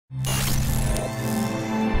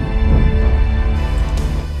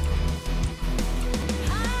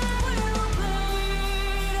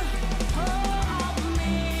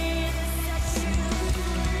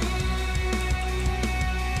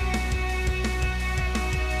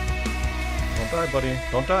die, buddy.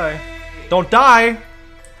 Don't die. Don't die!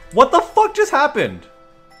 What the fuck just happened?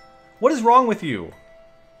 What is wrong with you?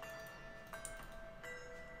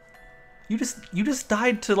 You just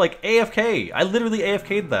died to like AFK. I literally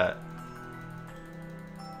AFK'd that.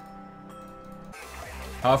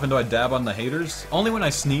 How often do I dab on the haters? Only when I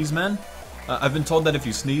sneeze, man. I've been told that if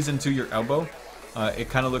you sneeze into your elbow, it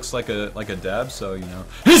kind of looks like a dab, so you know.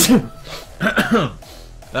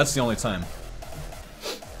 That's the only time.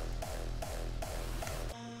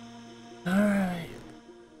 Alright.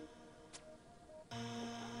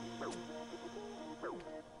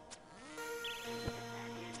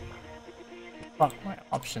 Fuck my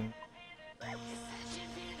option.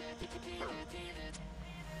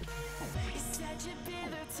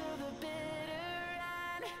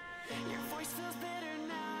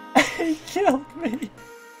 He killed me.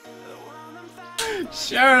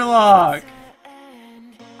 Sherlock.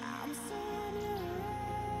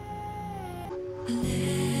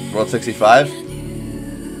 World 65?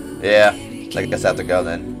 Yeah, I guess I have to go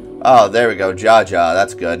then. Oh, there we go. Jaja,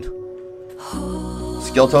 that's good.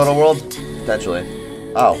 Skill total world? Potentially.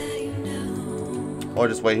 Oh. Or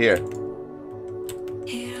just wait here.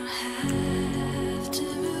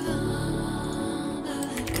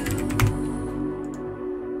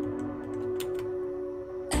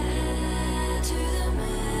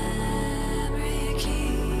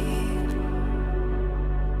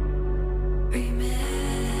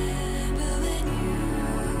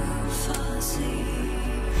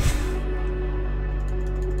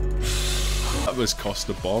 That was cost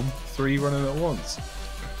a bomb. 3 running at once.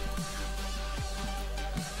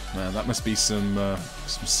 Man, that must be some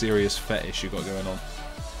serious fetish you got going on.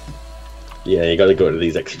 Yeah, you gotta go to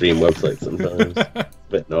these extreme websites sometimes. A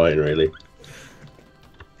bit annoying, really.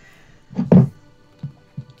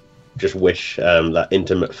 Just wish that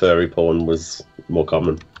intimate furry porn was more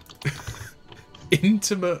common.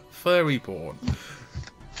 Intimate furry porn.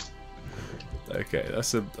 Okay,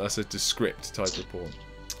 that's a descript type of porn.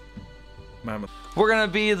 Man, we're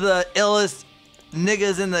gonna be the illest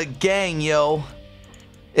niggas in the gang, yo.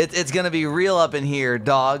 It's gonna be real up in here,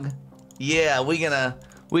 dog. Yeah, we gonna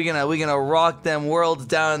rock them worlds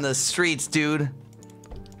down in the streets, dude.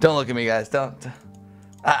 Don't look at me, guys. Don't.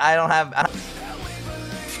 I don't have.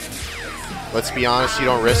 Let's be honest, you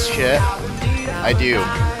don't risk shit. I do.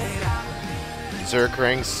 Zerk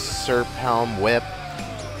rings, Serp helm, whip,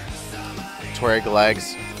 twig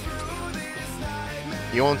legs.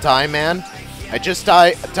 You won't die, man? I just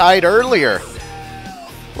died earlier.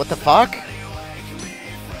 What the fuck?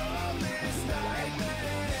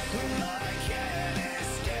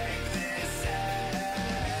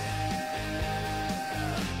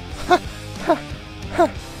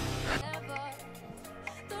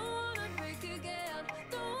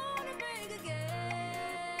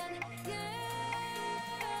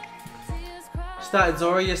 Started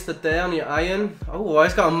Zora yesterday on your iron. Oh, I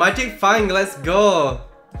just got a magic Fang, let's go.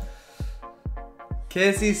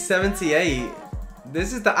 Kacy 78.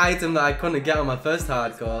 This is the item that I couldn't get on my first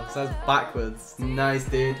hardcore, so that's backwards. Nice,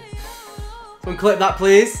 dude. Someone clip that,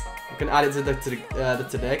 please. You can add it to the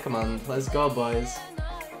today command. Let's go, boys.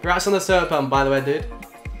 Congrats on the Serpent, by the way, dude.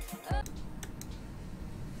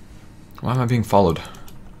 why am I being followed?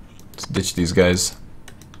 Let's ditch these guys.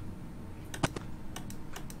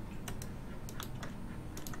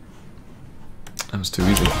 That was too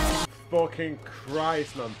easy. Fucking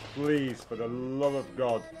Christ, man, please, for the love of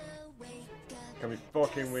God. Can we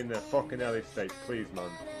fucking win the fucking Ellie state, please, man?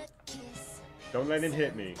 Don't let him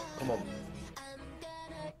hit me. Come on.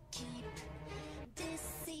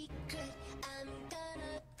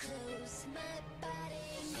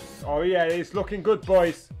 Oh yeah, it's looking good,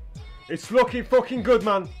 boys. It's looking fucking good,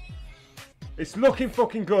 man. It's looking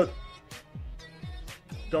fucking good.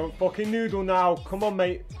 Don't fucking noodle now. Come on,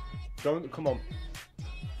 mate. Don't, come on.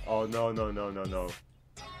 Oh, no, no, no, no, no.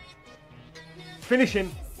 Finish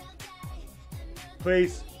him.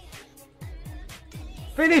 Please.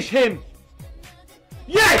 Finish him.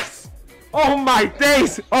 Yes! Oh my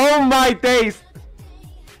days. Oh my days.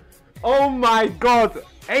 Oh my God.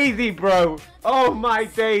 AZ, bro. Oh my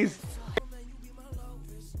days.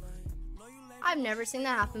 I've never seen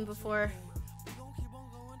that happen before.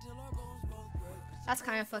 That's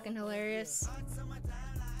kind of fucking hilarious.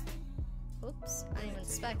 Oops, I didn't even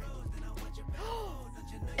spec.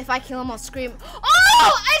 If I kill him, I'll scream.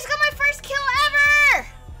 Oh! I just got my first kill ever!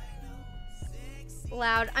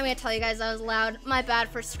 Loud. I'm gonna tell you guys that was loud. My bad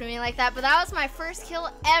for screaming like that, but that was my first kill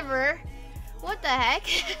ever. What the heck?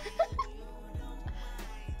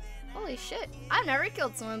 Holy shit. I've never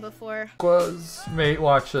killed someone before. Mate,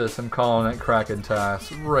 watch this. I'm calling it Kraken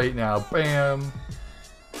Task right now. Bam.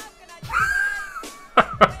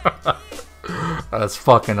 That's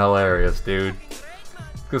fucking hilarious, dude.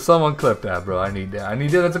 Cause someone clip that, bro. I need that. I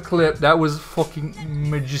need that as a clip. That was fucking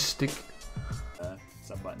majestic.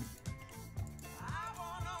 Sub button.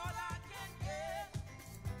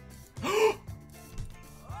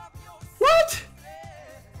 What?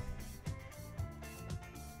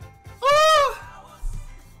 Oh!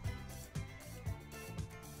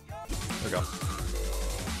 There we go.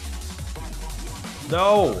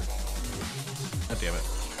 No! God damn it.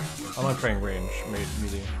 I'm not playing range,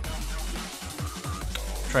 melee.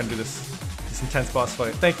 Trying to do this intense boss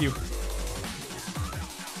fight. Thank you.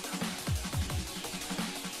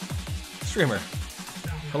 Streamer.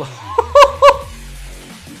 Hello.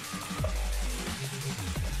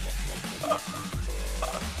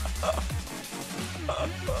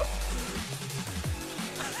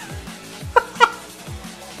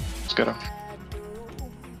 Let's get him.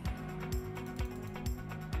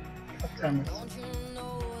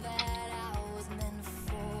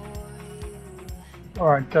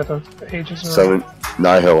 Alright, got the ages around. 7.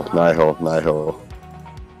 Nihil.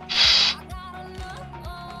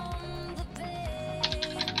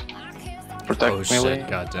 Protect Oh melee. shit,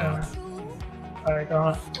 goddamn. I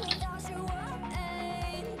got it.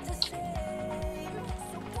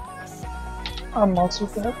 I'm also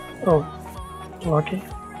dead. Oh, lucky.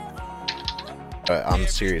 I'm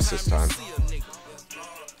serious this time.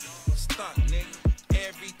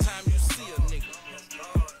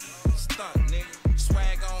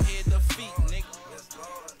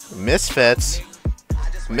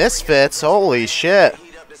 Misfits, holy shit.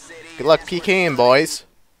 Good luck PKing, boys.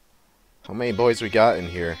 How many boys we got in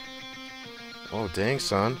here? Oh, dang,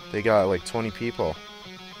 son. They got like 20 people.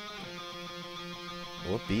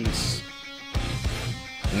 What beasts.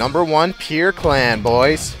 #1 Pure Clan,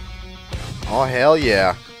 boys. Oh, hell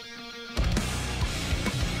yeah.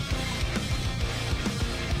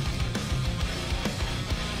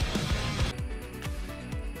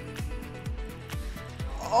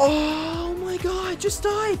 Oh my god, I just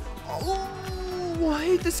died. Oh, I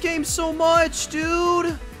hate this game so much,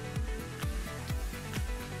 dude.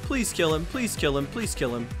 Please kill him, please kill him, please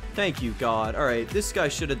kill him. Thank you, God. Alright, this guy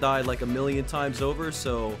should have died like a million times over,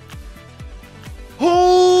 so...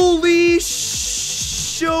 Holy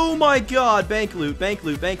oh my god. Bank loot, bank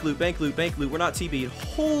loot, bank loot, bank loot, bank loot. We're not TB'd.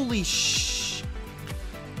 Holy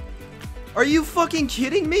Are you fucking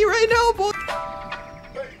kidding me right now, boy?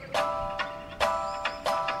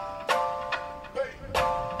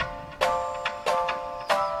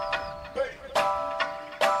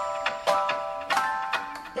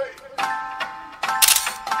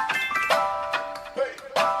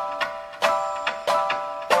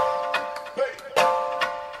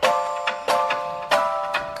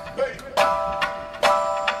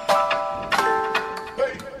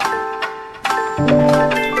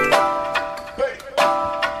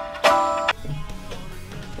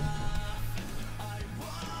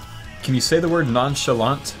 Can you say the word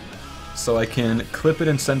nonchalant so I can clip it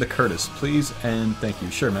and send to Curtis, please? And thank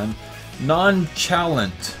you. Sure, man.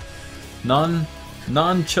 Nonchalant.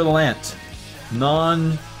 Nonchalant.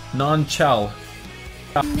 Nonchal.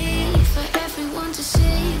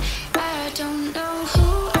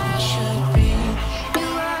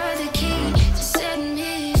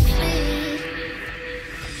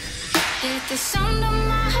 The sound of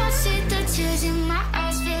my heart, see the tears in my eyes.